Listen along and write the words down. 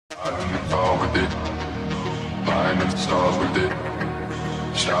fall with it. Flying in the stars with it.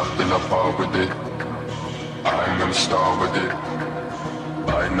 Shout till I fall with it. I'm gonna start with it.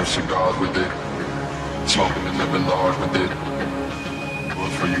 Lighting up cigars with it. Smoking and living large with it.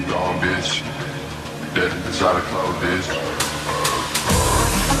 What's where you gone, bitch? Dead inside of clothes, bitch.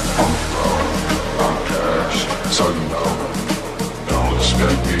 I'm flow, I'm cash, so you know. Don't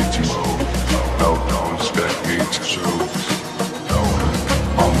expect me to move.